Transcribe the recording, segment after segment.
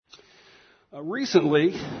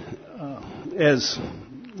Recently, as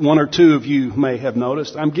one or two of you may have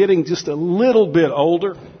noticed, I'm getting just a little bit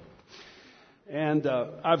older. And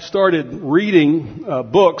I've started reading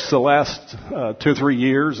books the last 2 or 3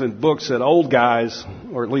 years, and books that old guys,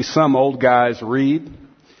 or at least some old guys, read.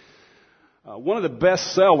 One of the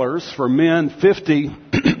best sellers for men 50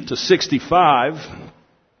 to 65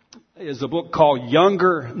 is a book called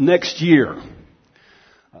Younger Next Year.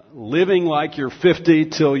 Living like you're 50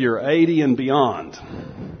 till you're 80 and beyond.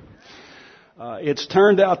 It's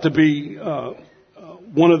turned out to be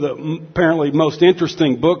one of the apparently most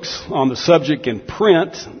interesting books on the subject in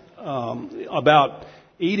print about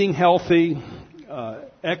eating healthy,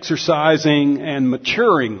 exercising, and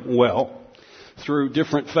maturing well through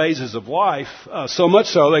different phases of life. So much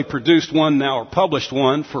so they produced one now, or published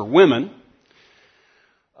one, for women.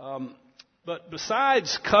 But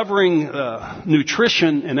besides covering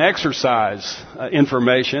nutrition and exercise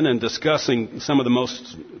information and discussing some of the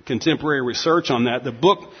most contemporary research on that, the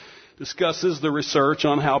book discusses the research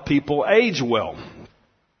on how people age well.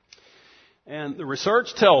 And the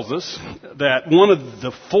research tells us that one of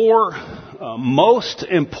the 4 most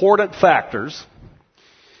important factors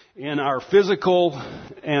in our physical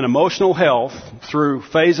and emotional health through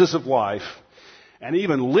phases of life, and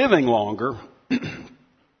even living longer,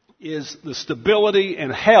 is the stability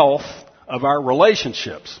and health of our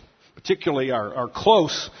relationships, particularly our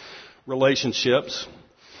close relationships.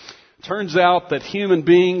 Turns out that human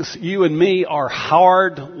beings, you and me, are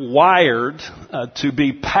hardwired to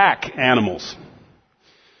be pack animals.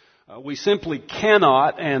 We simply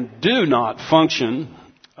cannot and do not function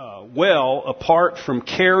well apart from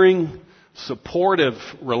caring, supportive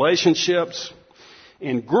relationships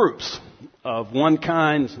in groups of one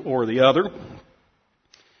kind or the other.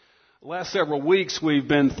 The last several weeks we've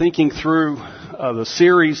been thinking through the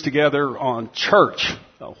series together on church.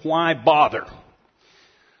 Why bother?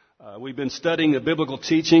 We've been studying the biblical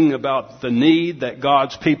teaching about the need that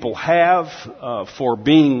God's people have for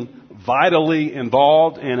being vitally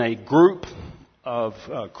involved in a group of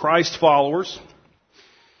Christ followers.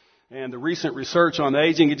 And the recent research on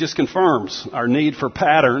aging, it just confirms our need for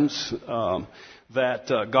patterns that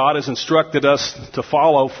God has instructed us to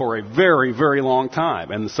follow for a very, very long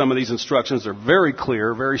time. And some of these instructions are very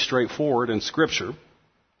clear, very straightforward in Scripture.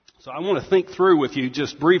 So I want to think through with you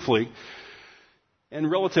just briefly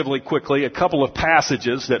and relatively quickly a couple of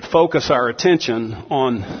passages that focus our attention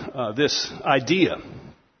on this idea.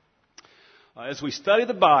 As we study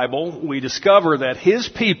the Bible, we discover that His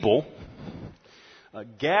people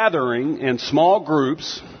gathering in small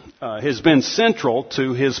groups has been central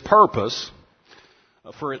to His purpose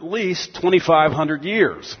for at least 2,500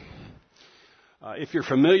 years. If you're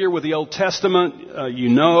familiar with the Old Testament, you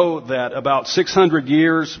know that about 600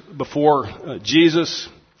 years before Jesus,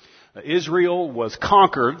 Israel was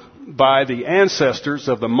conquered by the ancestors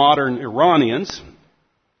of the modern Iranians.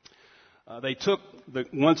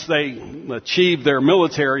 Once they achieved their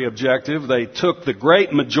military objective, they took the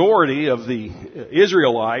great majority of the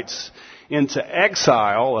Israelites into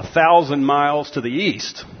exile 1,000 miles to the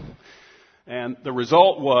east. And the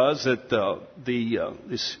result was that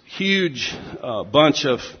this huge bunch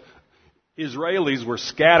of Israelis were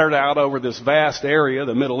scattered out over this vast area,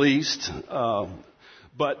 the Middle East.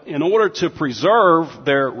 But in order to preserve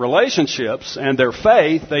their relationships and their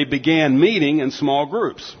faith, they began meeting in small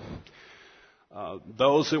groups.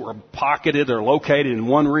 Those that were pocketed or located in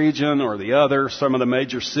one region or the other, some of the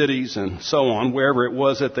major cities and so on, wherever it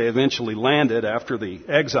was that they eventually landed after the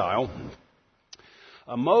exile.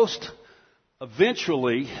 Most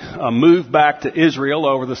eventually moved back to Israel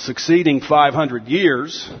over the succeeding 500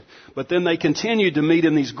 years, but then they continued to meet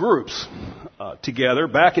in these groups together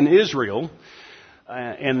back in Israel.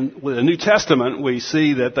 And with the New Testament, we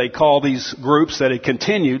see that they call these groups that had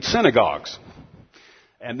continued synagogues.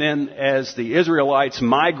 And then as the Israelites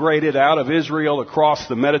migrated out of Israel across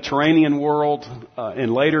the Mediterranean world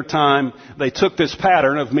in later time, they took this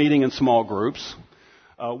pattern of meeting in small groups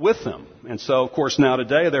with them. And so, of course, now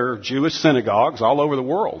today there are Jewish synagogues all over the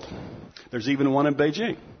world. There's even one in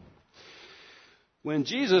Beijing. When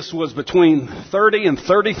Jesus was between 30 and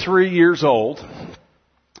 33 years old,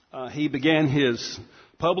 he began his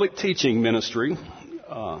public teaching ministry,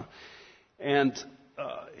 and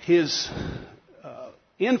his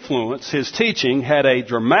influence, his teaching, had a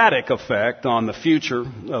dramatic effect on the future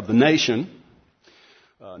of the nation.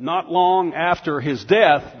 Not long after his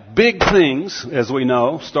death, big things, as we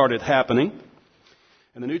know, started happening.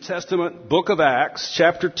 In the New Testament book of Acts,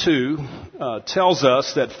 chapter 2, tells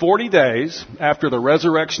us that 40 days after the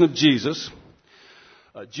resurrection of Jesus,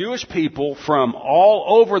 Jewish people from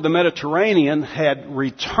all over the Mediterranean had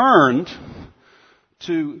returned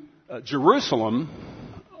to Jerusalem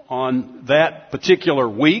on that particular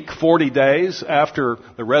week, 40 days after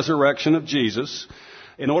the resurrection of Jesus,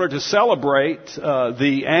 in order to celebrate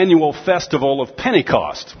the annual festival of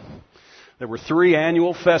Pentecost. There were 3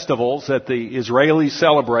 annual festivals that the Israelis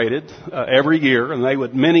celebrated every year, and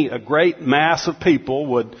a great mass of people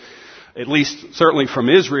would, at least certainly from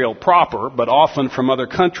Israel proper, but often from other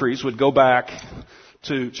countries, would go back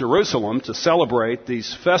to Jerusalem to celebrate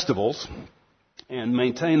these festivals and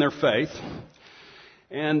maintain their faith.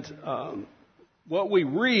 And what we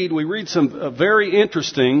read some very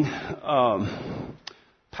interesting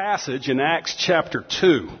passage in Acts chapter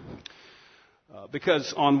 2.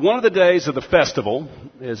 Because on one of the days of the festival,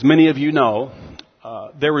 as many of you know,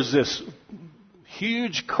 there was this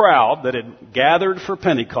huge crowd that had gathered for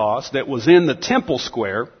Pentecost that was in the temple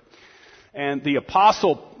square, and the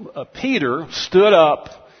apostle Peter stood up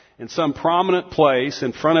in some prominent place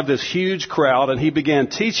in front of this huge crowd, and he began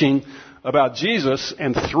teaching about Jesus,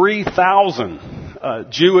 and 3,000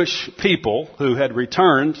 Jewish people who had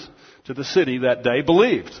returned to the city that day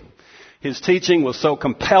believed. His teaching was so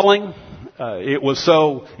compelling, it was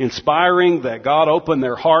so inspiring that God opened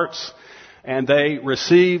their hearts, and they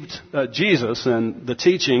received Jesus and the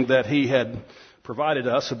teaching that he had provided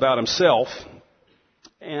us about himself.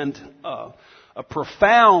 And a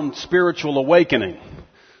profound spiritual awakening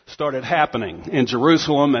started happening in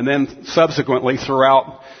Jerusalem and then subsequently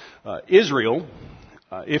throughout Israel.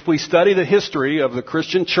 If we study the history of the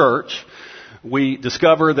Christian church, we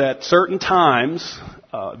discover that certain times,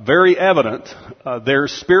 very evident,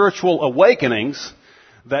 there's spiritual awakenings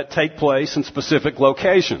that take place in specific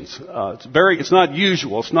locations. It's not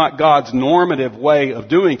usual. It's not God's normative way of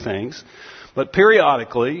doing things. But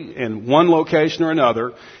periodically, in one location or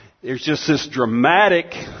another, there's just this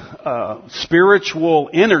dramatic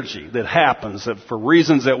spiritual energy that happens for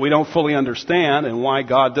reasons that we don't fully understand, and why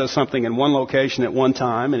God does something in one location at one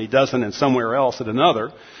time and he doesn't in somewhere else at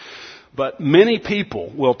another. But many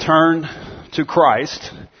people will turn to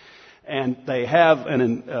Christ, and they have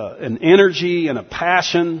an energy and a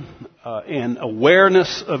passion and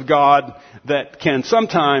awareness of God that can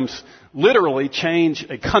sometimes literally change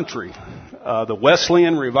a country. The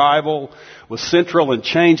Wesleyan revival was central in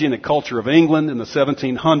changing the culture of England in the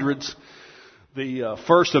 1700s. The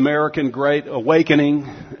first American Great Awakening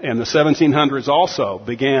in the 1700s also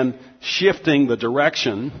began shifting the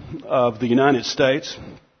direction of the United States,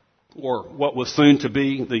 or what was soon to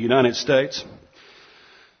be the United States.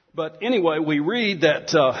 But anyway, we read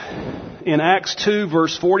that in Acts 2,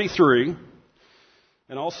 verse 43,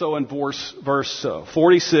 and also in verse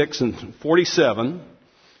 46 and 47,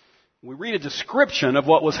 we read a description of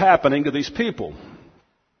what was happening to these people.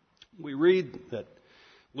 We read that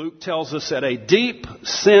Luke tells us that a deep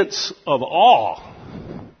sense of awe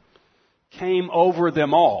came over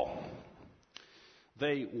them all.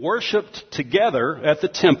 They worshiped together at the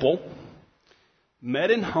temple, met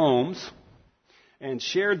in homes, and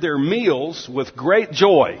shared their meals with great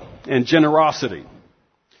joy and generosity,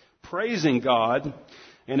 praising God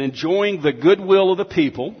and enjoying the goodwill of the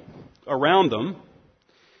people around them.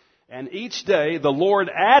 And each day the Lord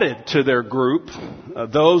added to their group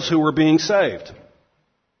those who were being saved.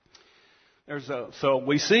 So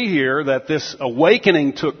we see here that this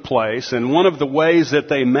awakening took place, and one of the ways that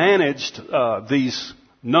they managed these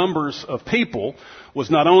numbers of people was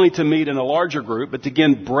not only to meet in a larger group, but to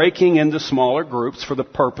begin breaking into smaller groups for the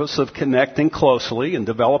purpose of connecting closely and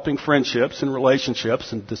developing friendships and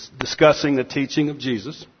relationships and discussing the teaching of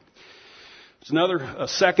Jesus. There's a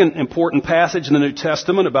second important passage in the New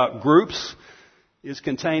Testament about groups is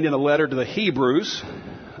contained in a letter to the Hebrews.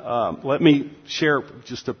 Let me share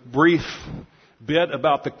just a brief bit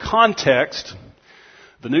about the context.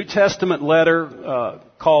 The New Testament letter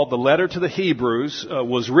called the Letter to the Hebrews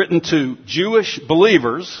was written to Jewish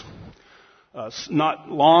believers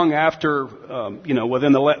not long after,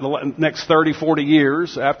 within the next 30, 40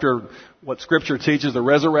 years after what Scripture teaches, the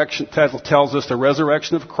resurrection, tells us the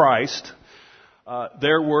resurrection of Christ.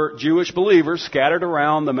 There were Jewish believers scattered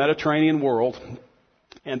around the Mediterranean world,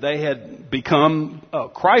 and they had become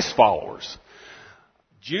Christ followers.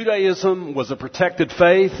 Judaism was a protected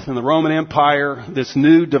faith in the Roman Empire. This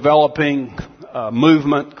new developing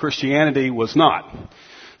movement, Christianity, was not.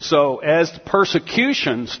 So as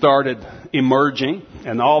persecution started emerging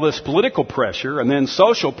and all this political pressure and then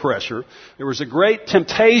social pressure, there was a great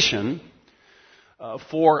temptation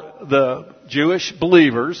for the Jewish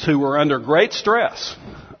believers who were under great stress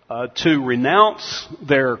to renounce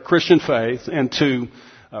their Christian faith and to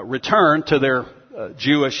return to their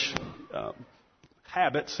Jewish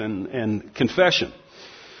habits and confession.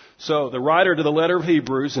 So the writer to the letter of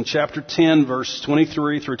Hebrews in chapter 10, verse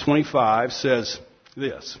 23 through 25 says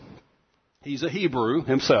this. He's a Hebrew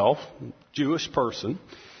himself, Jewish person.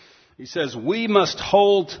 He says, we must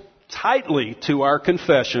hold tightly to our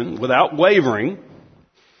confession without wavering.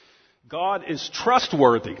 God is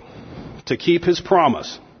trustworthy to keep His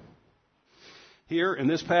promise. Here in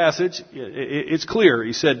this passage, it's clear.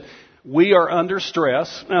 He said, we are under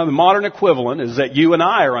stress. Now, the modern equivalent is that you and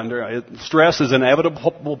I are under. Stress is an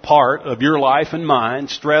inevitable part of your life and mine.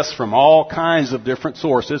 Stress from all kinds of different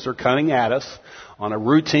sources are coming at us on a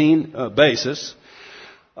routine basis.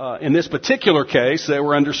 In this particular case, they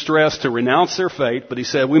were under stress to renounce their faith, but he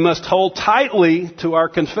said, we must hold tightly to our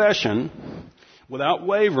confession without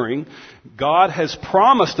wavering. God has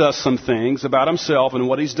promised us some things about Himself and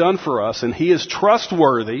what He's done for us, and He is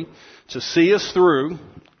trustworthy to see us through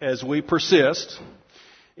as we persist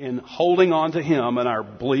in holding on to Him and our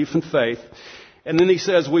belief and faith. And then he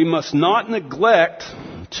says we must not neglect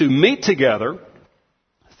to meet together,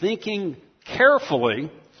 thinking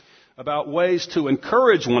carefully about ways to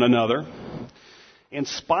encourage one another,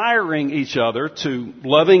 inspiring each other to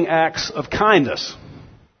loving acts of kindness.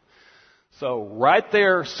 So right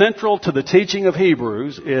there, central to the teaching of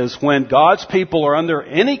Hebrews is when God's people are under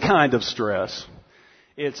any kind of stress,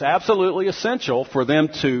 it's absolutely essential for them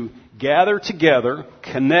to gather together,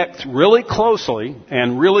 connect really closely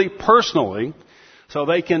and really personally so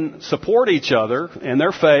they can support each other in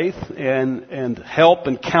their faith and help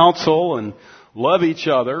and counsel and love each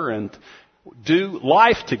other and do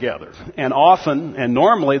life together. And often and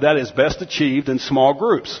normally that is best achieved in small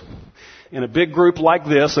groups. In a big group like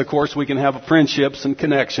this, of course, we can have friendships and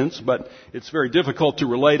connections, but it's very difficult to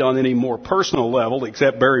relate on any more personal level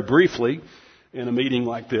except very briefly in a meeting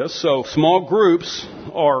like this. So small groups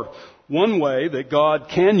are one way that God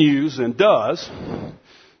can use and does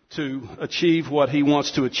to achieve what He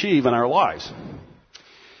wants to achieve in our lives.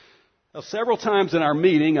 Now, several times in our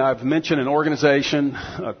meeting, I've mentioned an organization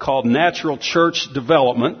called Natural Church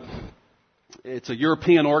Development. It's a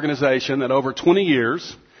European organization that over 20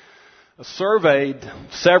 years surveyed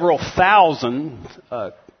several thousand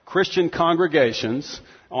Christian congregations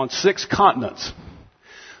on 6 continents.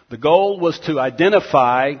 The goal was to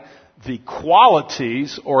identify the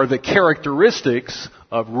qualities or the characteristics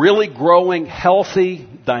of really growing, healthy,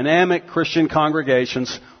 dynamic Christian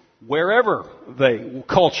congregations wherever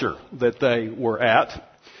culture that they were at.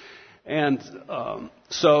 And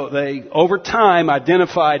so they, over time,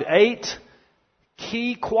 identified 8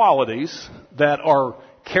 key qualities that are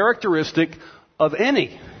characteristic of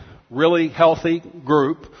any really healthy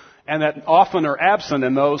group, and that often are absent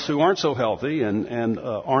in those who aren't so healthy and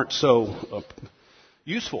aren't so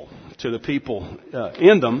useful to the people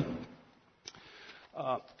in them.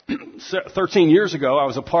 13 years ago, I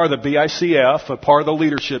was a part of the BICF, a part of the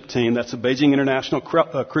leadership team. That's the Beijing International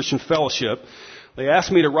Christian Fellowship. They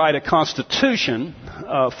asked me to write a constitution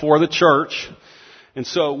for the church. And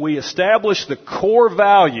so we established the core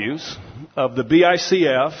values of the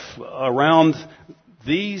BICF around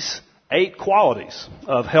these 8 qualities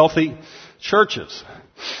of healthy churches.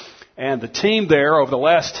 And the team there over the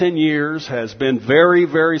last 10 years has been very,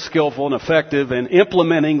 very skillful and effective in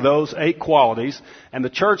implementing those 8 qualities. And the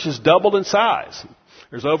church has doubled in size.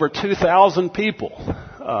 There's over 2,000 people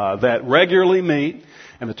that regularly meet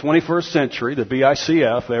in the 21st century, the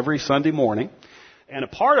BICF, every Sunday morning. And a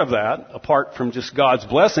part of that, apart from just God's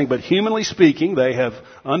blessing, but humanly speaking, they have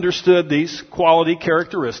understood these quality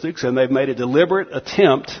characteristics and they've made a deliberate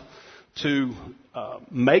attempt to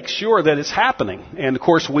make sure that it's happening. And of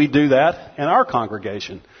course, we do that in our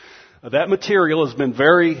congregation. That material has been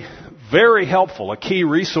very, very helpful, a key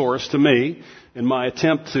resource to me in my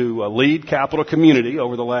attempt to lead Capital Community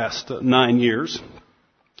over the last 9 years.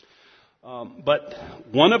 But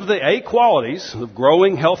one of the 8 qualities of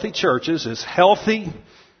growing healthy churches is healthy,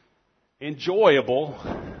 enjoyable,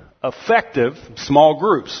 effective small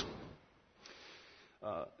groups.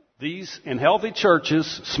 In healthy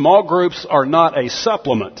churches, small groups are not a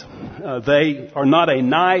supplement. They are not a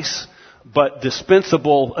nice but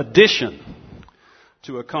dispensable addition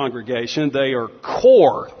to a congregation. They are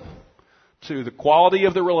core to the quality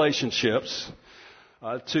of the relationships,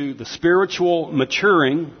 to the spiritual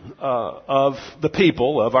maturing of the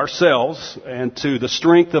people, of ourselves, and to the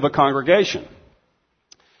strength of a congregation.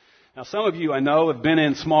 Now, some of you I know have been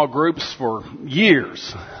in small groups for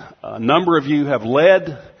years. A number of you have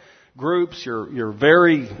led groups. You're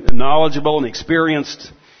very knowledgeable and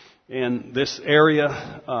experienced in this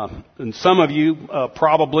area. And some of you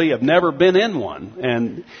probably have never been in one.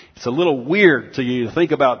 And it's a little weird to you to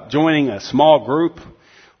think about joining a small group.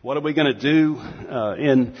 What are we going to do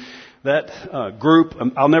in that group,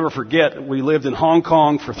 I'll never forget, we lived in Hong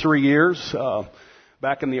Kong for 3 years.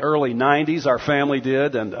 Back in the early 90s, our family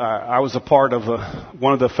did, and I was a part of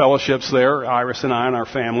one of the fellowships there, Iris and I and our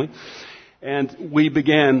family. And we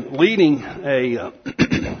began leading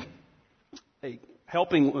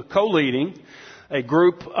co-leading a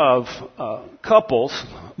group of couples,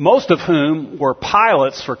 most of whom were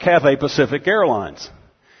pilots for Cathay Pacific Airlines.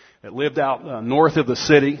 It lived out north of the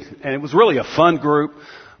city, and it was really a fun group.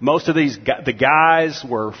 Most of the guys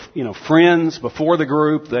were, friends before the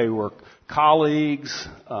group. They were colleagues.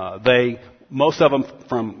 Most of them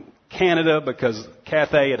from Canada, because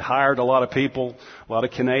Cathay had hired a lot of people, a lot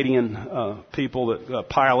of Canadian people,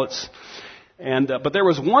 pilots. But there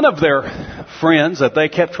was one of their friends that they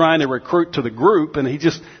kept trying to recruit to the group, and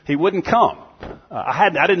he wouldn't come. I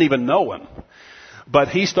didn't even know him. But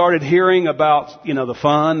he started hearing about, the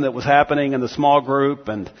fun that was happening in the small group,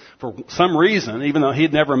 and for some reason, even though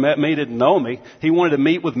he'd never met me, didn't know me, he wanted to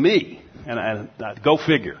meet with me, and go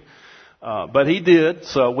figure. But he did,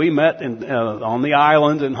 so we met on the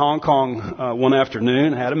island in Hong Kong one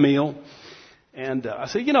afternoon, had a meal, and I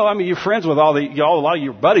said, you're friends with a lot of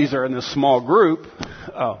your buddies are in this small group.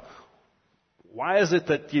 Why is it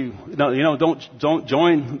that you don't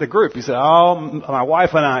join the group? He said, my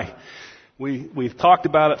wife and I, we've talked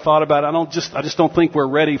about it, thought about it. I just don't think we're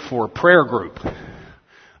ready for a prayer group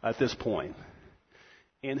at this point.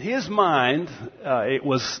 In his mind, it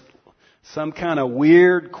was some kind of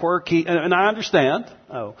weird, quirky, and I understand,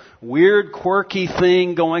 weird, quirky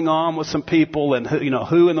thing going on with some people, and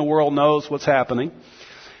who in the world knows what's happening.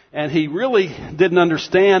 And he really didn't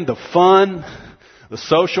understand the fun, the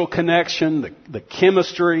social connection, the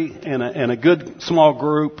chemistry in a good small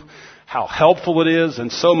group, how helpful it is in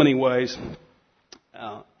so many ways.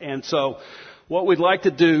 And so what we'd like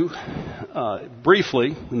to do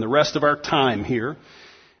briefly in the rest of our time here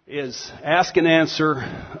is ask and answer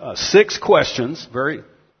 6 questions very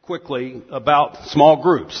quickly about small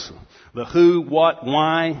groups. The who, what,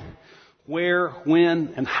 why, where,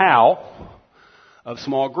 when, and how of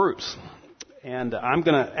small groups. And I'm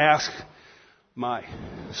going to ask my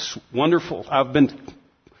I've been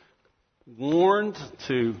warned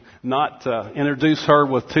to not introduce her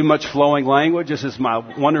with too much flowing language. This is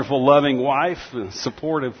my wonderful, loving wife, and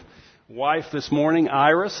supportive wife this morning,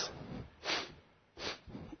 Iris.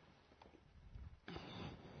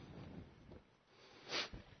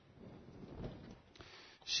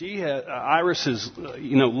 Iris has,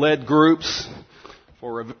 led groups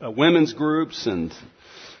for women's groups, and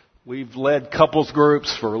we've led couples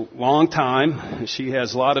groups for a long time. She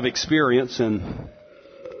has a lot of experience in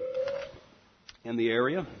the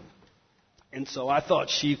area, and so I thought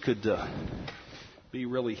she could be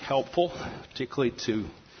really helpful, particularly to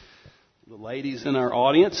the ladies in our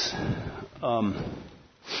audience.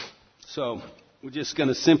 So we're just going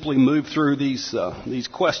to simply move through these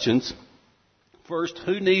questions. First,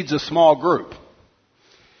 who needs a small group?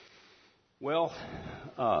 Well,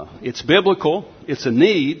 it's biblical, it's a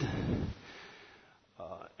need,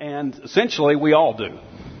 and essentially we all do.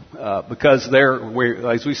 Because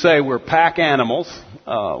as we say, we're pack animals.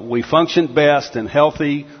 We function best in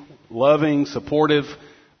healthy, loving, supportive,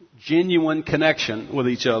 genuine connection with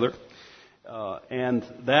each other. And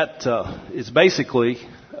that is basically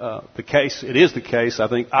the case. It is the case,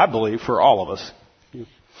 I believe, for all of us.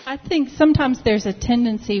 I think sometimes there's a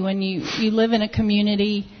tendency when you live in a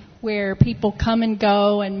community where people come and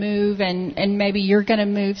go and move, and maybe you're going to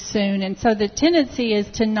move soon. And so the tendency is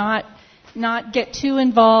to not get too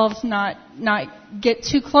involved, not get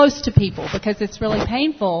too close to people, because it's really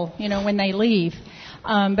painful, when they leave.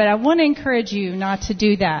 But I want to encourage you not to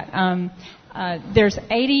do that. There's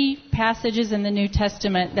 80 passages in the New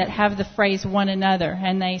Testament that have the phrase one another,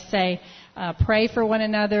 and they say, pray for one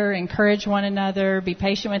another, encourage one another, be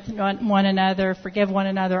patient with one another, forgive one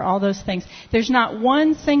another, all those things. There's not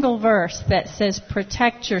one single verse that says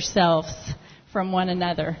protect yourselves from one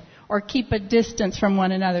another or keep a distance from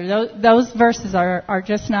one another. Those verses are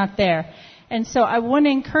just not there. And so I want to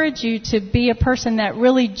encourage you to be a person that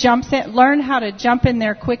really jumps in, learn how to jump in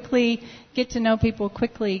there quickly, get to know people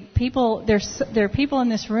quickly. There are people in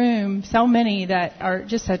this room, so many, that are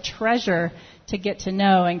just a treasure to get to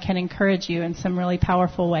know and can encourage you in some really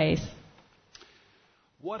powerful ways.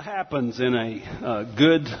 What happens in a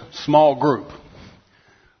good small group?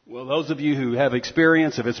 Well, those of you who have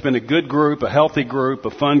experience, if it's been a good group, a healthy group,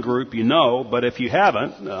 a fun group, you know. But if you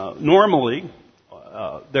haven't, normally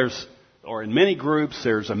in many groups,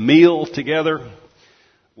 there's a meal together,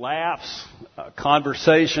 laughs,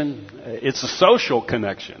 conversation. It's a social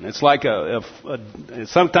connection. It's like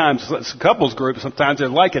sometimes it's a couples group. Sometimes they're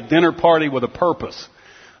like a dinner party with a purpose.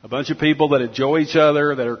 a bunch of people that enjoy each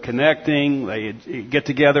other, that are connecting. They get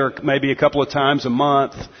together maybe a couple of times a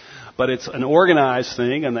month, but it's an organized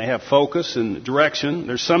thing, and they have focus and direction.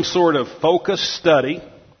 There's some sort of focused study.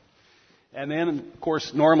 And then, of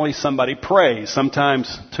course, normally somebody prays,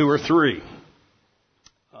 sometimes two or three.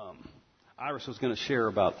 Iris was going to share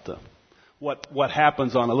about what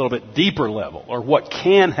happens on a little bit deeper level, or what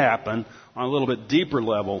can happen on a little bit deeper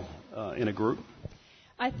level in a group.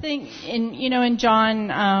 I think in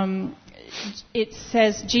John, it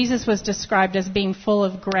says Jesus was described as being full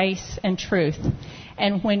of grace and truth.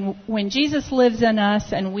 And when Jesus lives in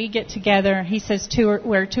us and we get together, he says,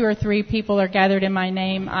 where two or three people are gathered in my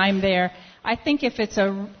name, I'm there. I think if it's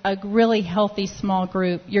a really healthy small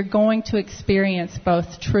group, you're going to experience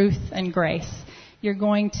both truth and grace. You're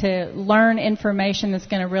going to learn information that's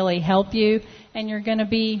going to really help you, and you're going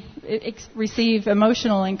to receive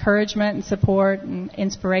emotional encouragement and support and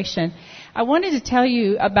inspiration. I wanted to tell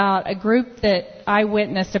you about a group that I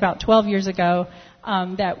witnessed about 12 years ago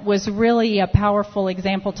that was really a powerful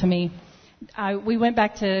example to me. We went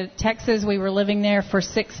back to Texas. We were living there for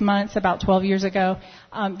 6 months about 12 years ago.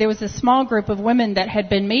 There was a small group of women that had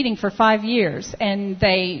been meeting for 5 years, and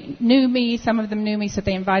they knew me. Some of them knew me, so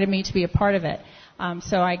they invited me to be a part of it.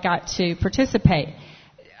 So I got to participate.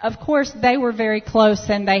 Of course, they were very close,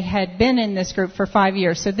 and they had been in this group for 5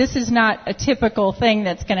 years. So this is not a typical thing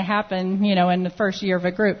that's going to happen, in the first year of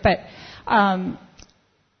a group. But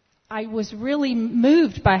I was really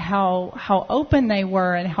moved by how open they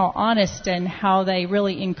were and how honest, and how they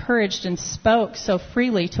really encouraged and spoke so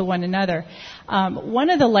freely to one another.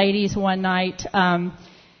 One of the ladies one night,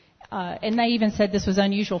 and they even said this was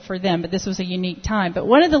unusual for them, but this was a unique time. But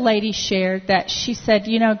one of the ladies shared that she said,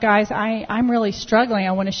 guys, I'm really struggling.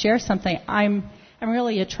 I want to share something. I'm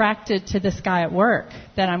really attracted to this guy at work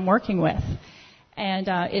that I'm working with. And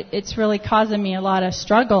it's really causing me a lot of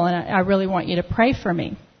struggle, and I really want you to pray for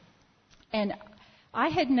me. And I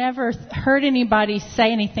had never heard anybody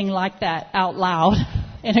say anything like that out loud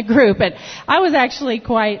in a group. And I was actually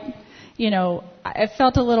quite, I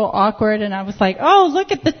felt a little awkward, and I was like, oh,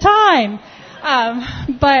 look at the time.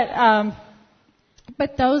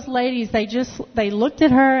 But those ladies, they looked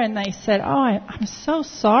at her and they said, oh, I'm so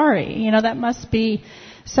sorry. That must be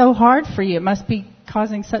so hard for you. It must be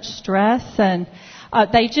causing such stress. And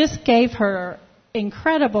they just gave her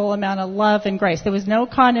incredible amount of love and grace. There was no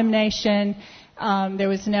condemnation. There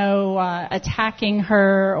was no attacking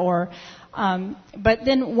her. But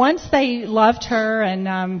then once they loved her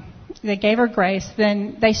and they gave her grace,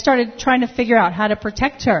 then they started trying to figure out how to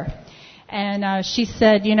protect her. And she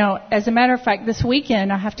said, as a matter of fact, this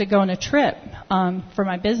weekend I have to go on a trip for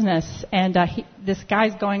my business, and this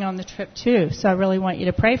guy's going on the trip too. So I really want you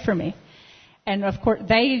to pray for me. And of course,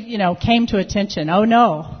 they, came to attention. Oh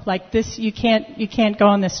no, like this, you can't go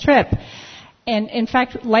on this trip. And in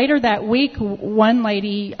fact, later that week, one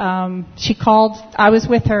lady, she called. I was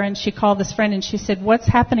with her, and she called this friend, and she said, "What's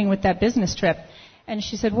happening with that business trip?" And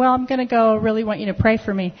she said, "Well, I'm going to go. I really want you to pray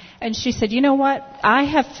for me." And she said, "You know what? I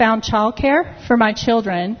have found childcare for my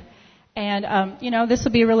children, and this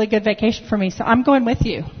will be a really good vacation for me. So I'm going with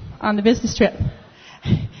you on the business trip."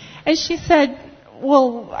 And she said,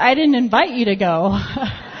 "Well, I didn't invite you to go."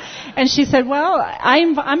 And she said, "Well,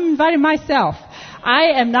 I'm inviting myself.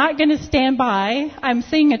 I am not going to stand by. I'm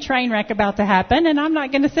seeing a train wreck about to happen, and I'm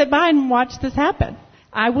not going to sit by and watch this happen.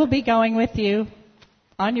 I will be going with you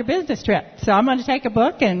on your business trip. So I'm going to take a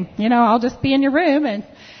book, and I'll just be in your room."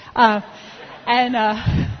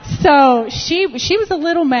 So she was a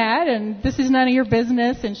little mad, and this is none of your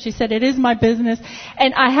business. And she said, "It is my business."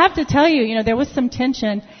 And I have to tell you, there was some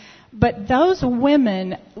tension. But those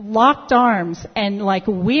women locked arms and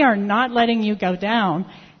we are not letting you go down.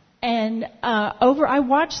 And I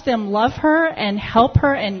watched them love her and help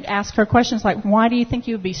her and ask her questions like, why do you think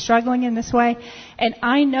you would be struggling in this way? And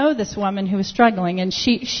I know this woman who is struggling, and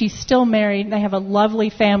she's still married. They have a lovely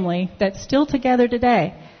family that's still together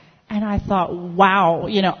today. And I thought, wow,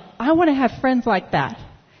 I want to have friends like that.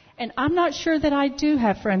 And I'm not sure that I do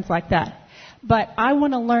have friends like that. But I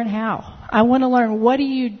want to learn how. I want to learn, what do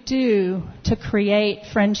you do to create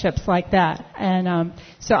friendships like that? And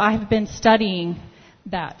so I have been studying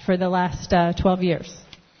that for the last 12 years.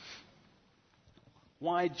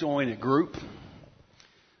 Why join a group?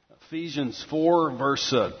 Ephesians 4,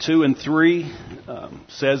 verse 2 and 3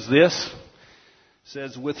 says this. It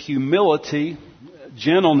says, "With humility,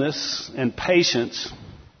 gentleness, and patience,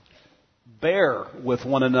 bear with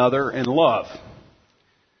one another in love.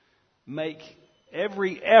 Make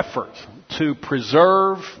every effort to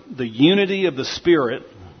preserve the unity of the Spirit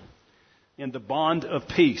in the bond of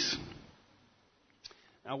peace."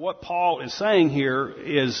 Now, what Paul is saying here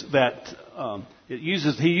is that he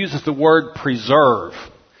uses the word preserve.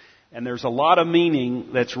 And there's a lot of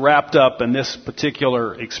meaning that's wrapped up in this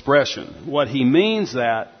particular expression. What he means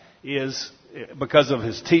that is, because of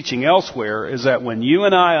his teaching elsewhere, is that when you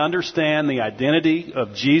and I understand the identity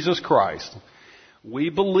of Jesus Christ, we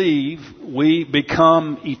believe we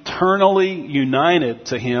become eternally united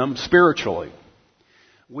to Him spiritually.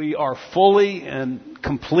 We are fully and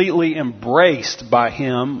completely embraced by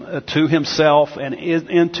Him to Himself and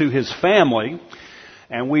into His family.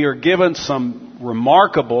 And we are given some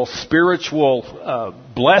remarkable spiritual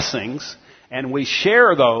blessings, and we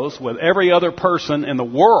share those with every other person in the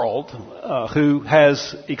world who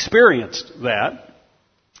has experienced that.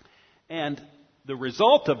 And the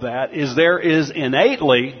result of that is there is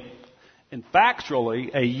innately and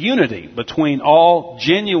factually a unity between all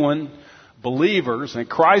genuine believers and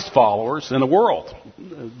Christ followers in the world.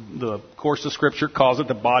 Of course, the Scripture calls it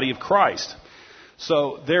the body of Christ.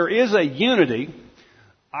 So there is a unity.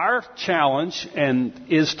 Our challenge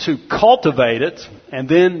is to cultivate it and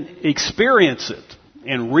then experience it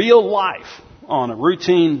in real life on a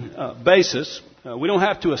routine basis. We don't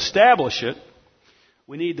have to establish it.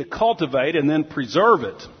 We need to cultivate and then preserve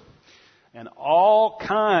it. And all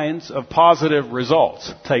kinds of positive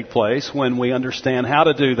results take place when we understand how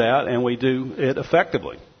to do that and we do it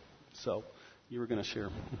effectively. So, you were going to share.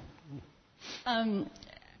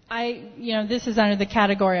 This is under the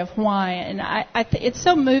category of why, and it's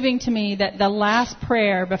so moving to me that the last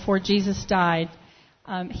prayer before Jesus died,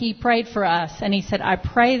 He prayed for us, and He said, "I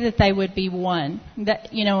pray that they would be one."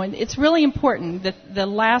 That, and it's really important that the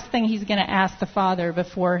last thing He's going to ask the Father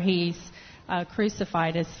before He's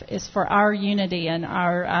crucified is for our unity and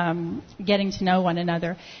our getting to know one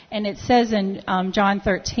another. And it says in John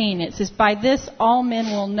 13, it says, "By this all men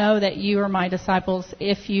will know that you are my disciples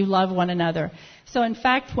if you love one another." So in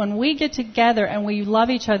fact, when we get together and we love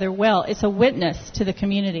each other well, it's a witness to the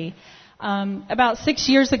community. About 6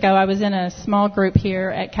 years ago, I was in a small group here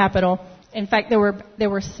at Capitol. In fact, there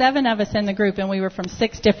were 7 of us in the group, and we were from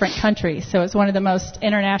 6 different countries. So it's one of the most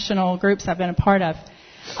international groups I've been a part of.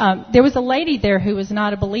 There was a lady there who was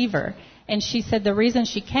not a believer, and she said the reason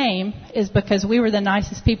she came is because we were the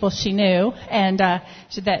nicest people she knew, and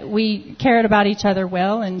that we cared about each other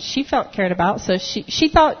well, and she felt cared about. So she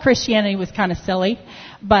thought Christianity was kind of silly,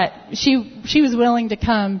 but she was willing to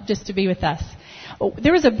come just to be with us.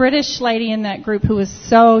 There was a British lady in that group who was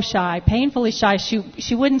so shy, painfully shy.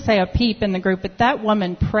 She wouldn't say a peep in the group, but that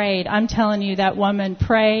woman prayed. I'm telling you, that woman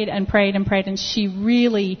prayed and prayed and prayed, and she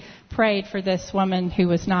really prayed for this woman who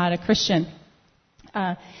was not a Christian.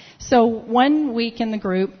 So one week in the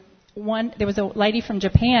group, there was a lady from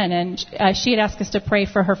Japan, and she had asked us to pray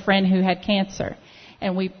for her friend who had cancer.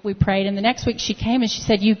 And we prayed, and the next week she came and she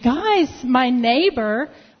said, "You guys, my neighbor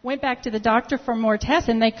went back to the doctor for more tests,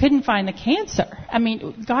 and they couldn't find the cancer. I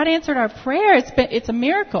mean, God answered our prayer. It's a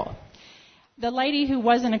miracle." The lady who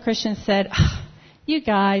wasn't a Christian said, "You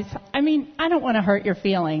guys, I don't want to hurt your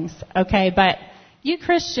feelings, okay, but you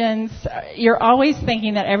Christians, you're always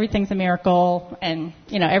thinking that everything's a miracle and,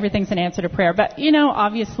 everything's an answer to prayer. But,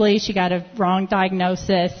 obviously she got a wrong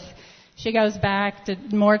diagnosis. She goes back to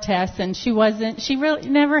more tests, and she really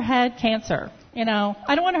never had cancer.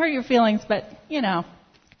 I don't want to hurt your feelings, but,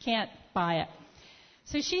 can't buy it."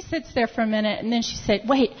 So she sits there for a minute, and then she said,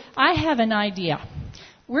 "Wait, I have an idea.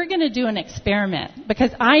 We're going to do an experiment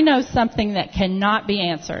because I know something that cannot be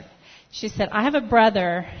answered." She said, "I have a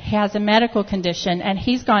brother, he has a medical condition, and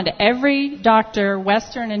he's gone to every doctor,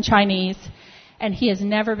 Western and Chinese, and he has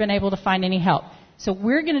never been able to find any help. So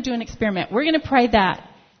we're going to do an experiment. We're going to pray that,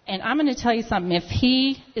 and I'm going to tell you something. If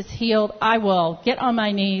he is healed, I will get on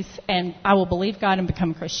my knees, and I will believe God and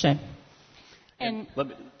become a Christian." And let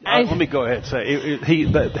me go ahead and say,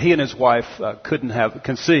 he and his wife couldn't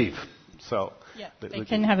conceive. So yeah, they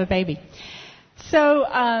couldn't have a baby. So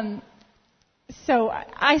I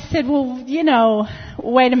said, "Well,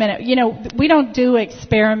 wait a minute. We don't do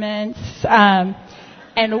experiments, and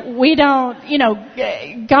we don't,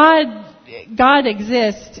 God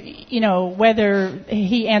exists, whether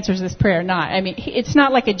He answers this prayer or not. It's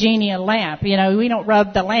not like a genie in a lamp. We don't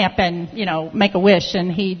rub the lamp and, make a wish and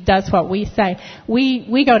He does what we say.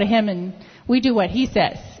 We go to Him and we do what He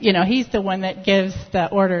says. He's the one that gives the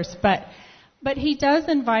orders. But He does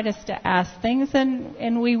invite us to ask things,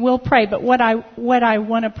 and we will pray. But what I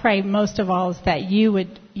want to pray most of all is that you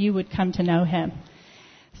would come to know Him.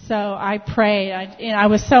 So I prayed. I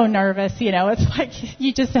was so nervous. It's like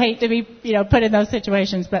you just hate to be, put in those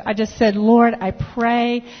situations. But I just said, "Lord, I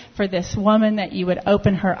pray for this woman that you would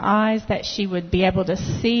open her eyes, that she would be able to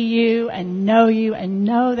see you and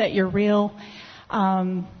know that you're real.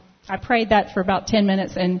 I prayed that for about 10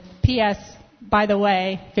 minutes. And P.S., by the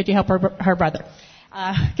way, could you help her brother?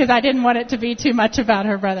 Because I didn't want it to be too much about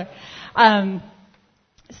her brother.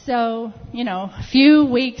 So, a few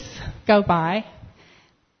weeks go by,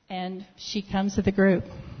 and she comes to the group.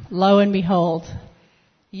 Lo and behold,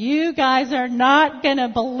 you guys are not going to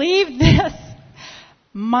believe this.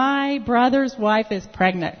 My brother's wife is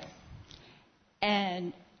pregnant.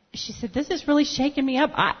 And she said, this is really shaking me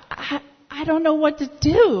up. I don't know what to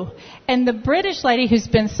do. And the British lady who's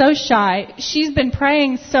been so shy, she's been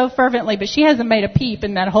praying so fervently, but she hasn't made a peep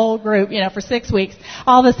in that whole group, for 6 weeks.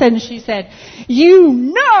 All of a sudden she said, you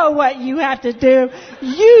know what you have to do.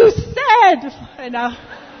 You said. And I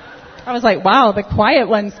was like, wow, the quiet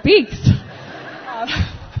one speaks.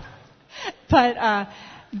 But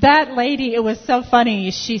that lady, it was so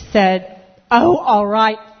funny. She said, oh, all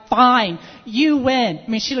right, fine. You win. I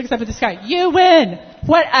mean, she looks up at the sky. You win.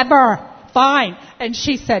 Whatever. Fine. And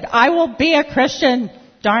she said, I will be a Christian.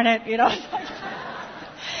 Darn it.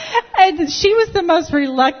 And she was the most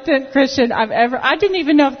reluctant Christian I've ever. I didn't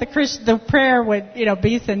even know if the prayer would,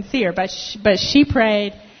 be sincere, but she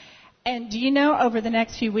prayed. And do you know, over the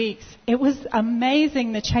next few weeks, it was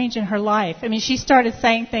amazing the change in her life. I mean, she started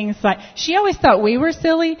saying things like, she always thought we were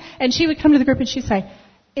silly, and she would come to the group and she'd say,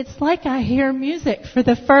 it's like I hear music for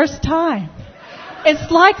the first time.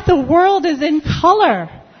 It's like the world is in color.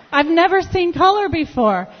 I've never seen color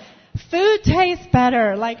before. Food tastes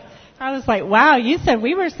better. I was like, wow, you said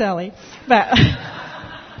we were silly. But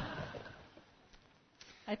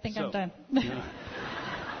I think I'm done. Yeah.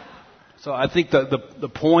 So I think the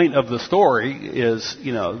point of the story is,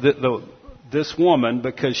 this woman,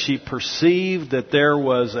 because she perceived that there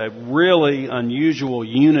was a really unusual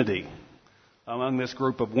unity among this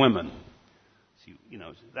group of women.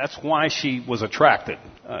 That's why she was attracted.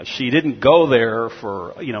 She didn't go there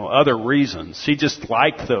for, other reasons. She just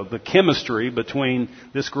liked the chemistry between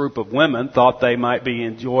this group of women, thought they might be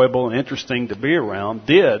enjoyable and interesting to be around,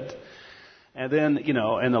 did. And then,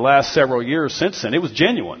 in the last several years since then, it was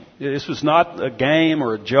genuine. This was not a game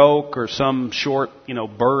or a joke or some short,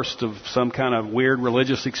 burst of some kind of weird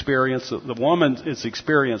religious experience. The woman has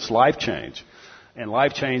experienced life change, and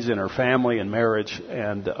life change in her family and marriage.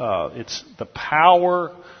 And it's the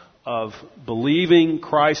power of believing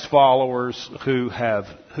Christ followers who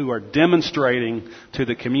are demonstrating to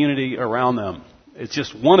the community around them. It's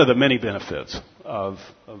just one of the many benefits of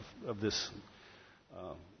this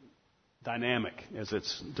dynamic as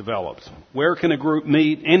it's developed. Where can a group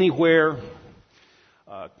meet? Anywhere.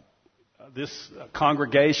 This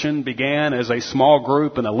congregation began as a small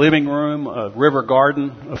group in a living room of River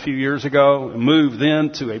Garden a few years ago, and moved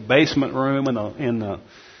then to a basement room in the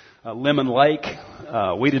Lemon Lake.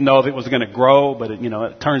 We didn't know if it was going to grow, but it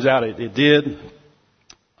turns out it did.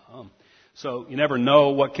 So you never know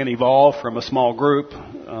what can evolve from a small group.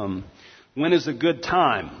 When is a good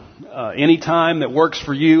time? Any time that works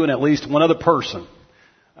for you and at least one other person.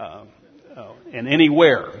 And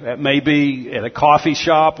anywhere. That may be at a coffee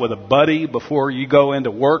shop with a buddy before you go into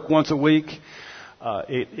work once a week.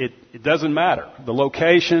 It doesn't matter. The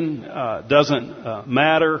location doesn't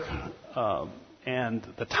matter. And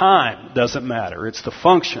the time doesn't matter. It's the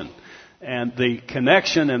function. And the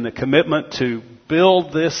connection and the commitment to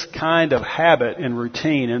build this kind of habit and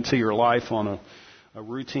routine into your life on a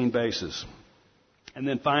routine basis. And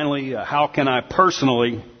then finally, how can I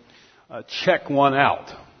personally check one out?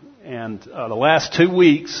 And the last 2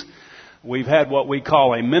 weeks, we've had what we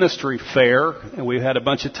call a ministry fair, and we've had a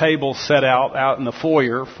bunch of tables set out in the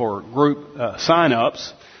foyer for group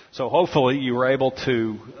sign-ups. So hopefully you were able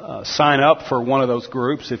to sign up for one of those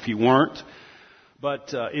groups if you weren't.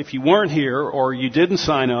 But if you weren't here or you didn't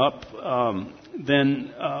sign up,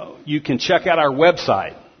 then you can check out our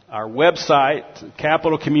website. Our website,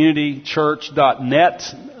 capitalcommunitychurch.net,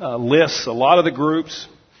 lists a lot of the groups.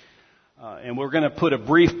 And we're going to put a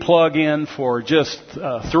brief plug in for just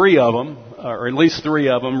 3 of them, or at least 3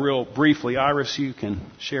 of them, real briefly. Iris, you can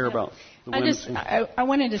share about the women's. I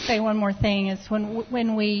wanted to say one more thing. Is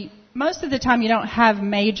when we, most of the time you don't have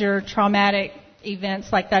major traumatic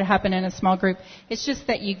events like that happen in a small group. It's just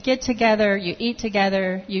that you get together, you eat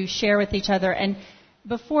together, you share with each other, and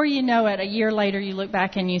before you know it, a year later, you look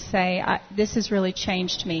back and you say, this has really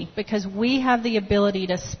changed me, because we have the ability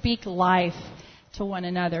to speak life to one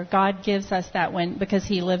another. God gives us that because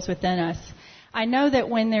He lives within us. I know that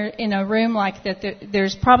when they're in a room like that,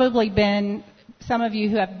 there's probably been some of you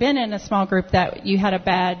who have been in a small group that you had a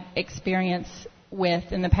bad experience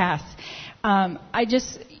with in the past.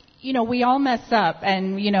 we all mess up,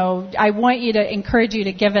 and I want you to encourage you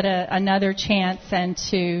to give it another chance and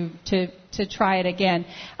to try it again.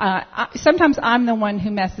 Sometimes I'm the one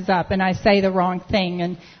who messes up and I say the wrong thing.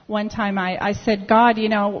 And one time I said, God,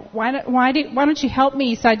 why don't you help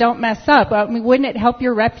me so I don't mess up? I mean, wouldn't it help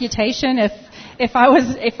your reputation if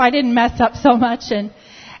I didn't mess up so much?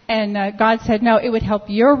 And God said, no, it would help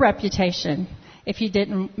your reputation if you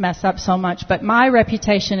didn't mess up so much. But my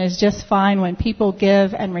reputation is just fine when people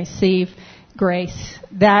give and receive grace.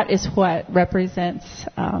 That is what represents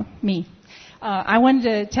me. I wanted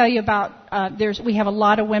to tell you about, we have a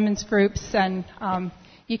lot of women's groups, and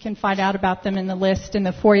you can find out about them in the list in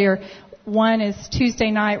the foyer. One is Tuesday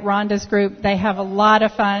night, Rhonda's group. They have a lot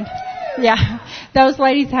of fun. Yeah, those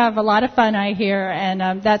ladies have a lot of fun, I hear,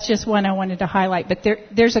 and that's just one I wanted to highlight. But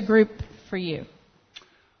there's a group for you.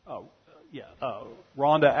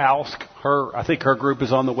 Rhonda Ausk, I think her group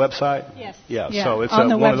is on the website. Yes. Yeah. So it's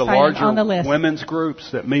one of the larger women's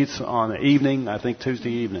groups that meets on the evening, I think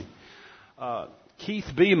Tuesday evening. Keith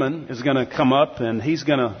Beeman is going to come up, and he's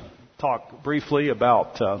going to talk briefly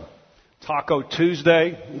about Taco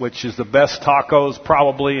Tuesday, which is the best tacos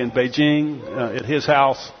probably in Beijing at his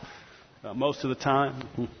house most of the time.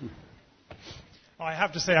 Well, I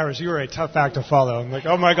have to say, Iris, you are a tough act to follow. I'm like,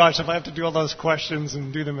 oh my gosh, if I have to do all those questions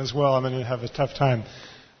and do them as well, I'm going to have a tough time.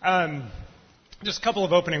 Just a couple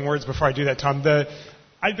of opening words before I do that, Tom.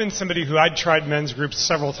 I've been somebody who I'd tried men's groups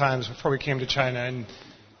several times before we came to China, and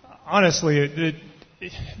honestly,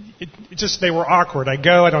 they were awkward. I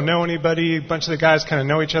go, I don't know anybody. A bunch of the guys kind of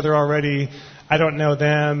know each other already. I don't know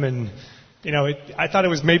them, and I thought it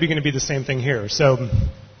was maybe going to be the same thing here. So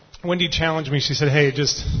Wendy challenged me. She said, hey,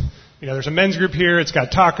 there's a men's group here. It's got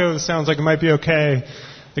tacos. Sounds like it might be okay.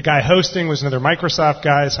 The guy hosting was another Microsoft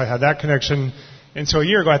guy, so I had that connection. And so a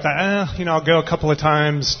year ago, I thought, I'll go a couple of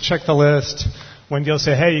times, check the list. Wendy will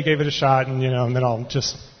say, hey, you gave it a shot, and then I'll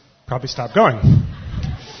just probably stop going.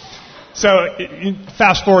 So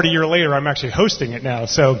fast forward a year later, I'm actually hosting it now.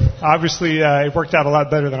 So obviously, it worked out a lot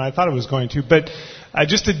better than I thought it was going to. But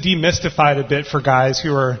just to demystify it a bit for guys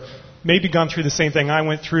who are maybe gone through the same thing I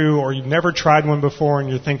went through, or you've never tried one before and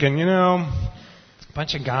you're thinking, a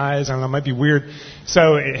bunch of guys, I don't know, it might be weird.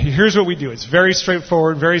 So here's what we do. It's very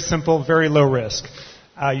straightforward, very simple, very low risk.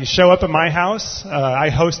 You show up at my house. I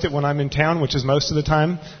host it when I'm in town, which is most of the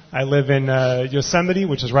time. I live in Yosemite,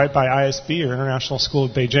 which is right by ISB, or International School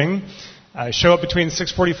of Beijing. I show up between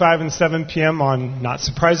 6:45 and 7 p.m. on, not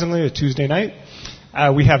surprisingly, a Tuesday night.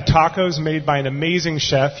 We have tacos made by an amazing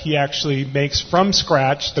chef. He actually makes from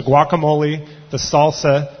scratch the guacamole, the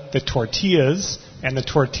salsa, the tortillas, and the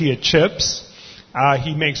tortilla chips.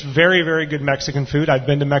 He makes very, very good Mexican food. I've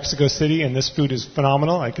been to Mexico City, and this food is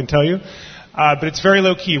phenomenal, I can tell you. But it's very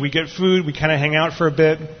low-key. We get food, we kind of hang out for a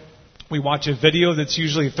bit. We watch a video that's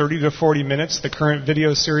usually 30 to 40 minutes. The current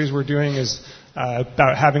video series we're doing is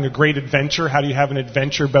about having a great adventure. How do you have an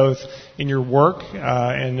adventure both in your work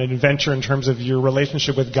and an adventure in terms of your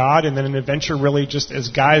relationship with God, and then an adventure really just as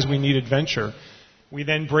guys, we need adventure. We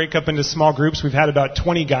then break up into small groups. We've had about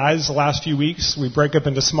 20 guys the last few weeks. We break up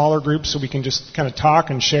into smaller groups so we can just kind of talk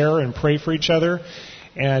and share and pray for each other.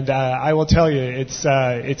 And I will tell you,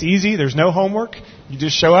 it's easy. There's no homework. You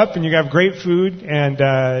just show up and you have great food,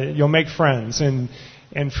 and you'll make friends. And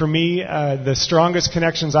for me, the strongest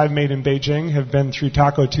connections I've made in Beijing have been through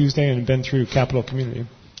Taco Tuesday and been through Capital Community.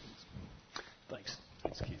 Thanks,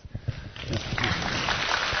 Keith.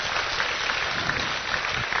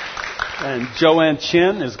 And Joanne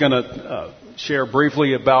Chen is going to share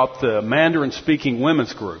briefly about the Mandarin-speaking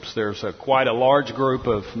women's groups. There's quite a large group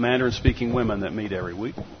of Mandarin-speaking women that meet every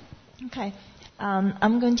week. Okay.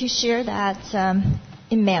 I'm going to share that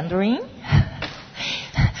in Mandarin.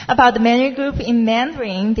 About the Mandarin group in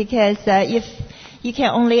Mandarin, because if you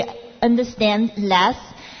can only understand less,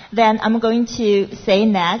 then I'm going to say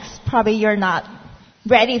next. Probably you're not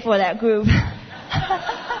ready for that group.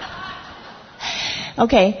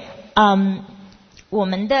 Okay. 我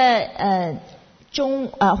们的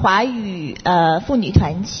华语妇女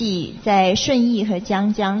团契在顺义和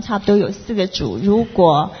江江差不多有4个组。如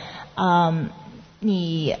果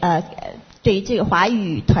你对这个华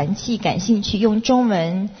语团契感兴趣，用中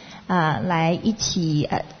文来一起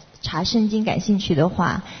查圣经感兴趣的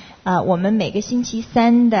话，我们每个星期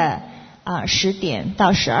三的10点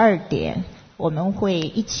到12点，我们会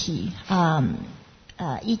一起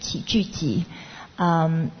聚集。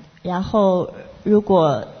然后如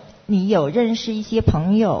果你有认识一些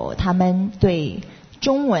朋友，他们对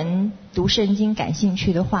中文读圣经感兴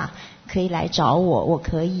趣的话，可以来找我，我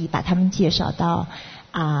可以把他们介绍到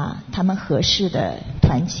他们合适的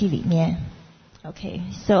团契里面。Okay,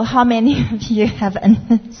 so how many of you have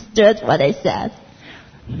understood what I said?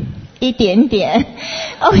 一点点.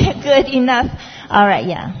 Okay, good enough. All right,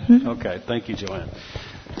 yeah. Okay, thank you, Joanne.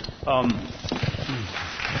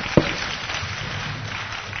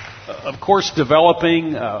 Of course,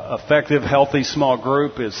 developing effective, healthy small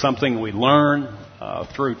group is something we learn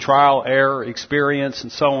through trial, error, experience,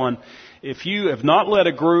 and so on. If you have not led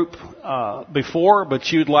a group before,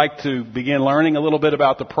 but you'd like to begin learning a little bit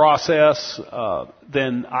about the process,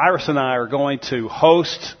 then Iris and I are going to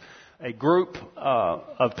host a group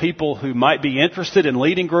of people who might be interested in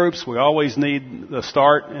leading groups. We always need to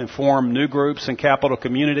start and form new groups in Capital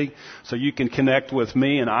Community, so you can connect with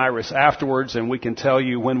me and Iris afterwards, and we can tell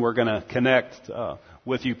you when we're going to connect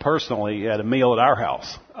with you personally at a meal at our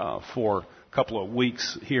house for a couple of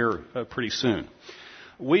weeks here pretty soon.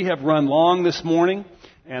 We have run long this morning,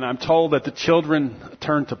 and I'm told that the children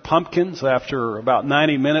turned to pumpkins after about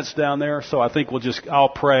 90 minutes down there, so I think I'll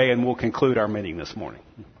pray and we'll conclude our meeting this morning.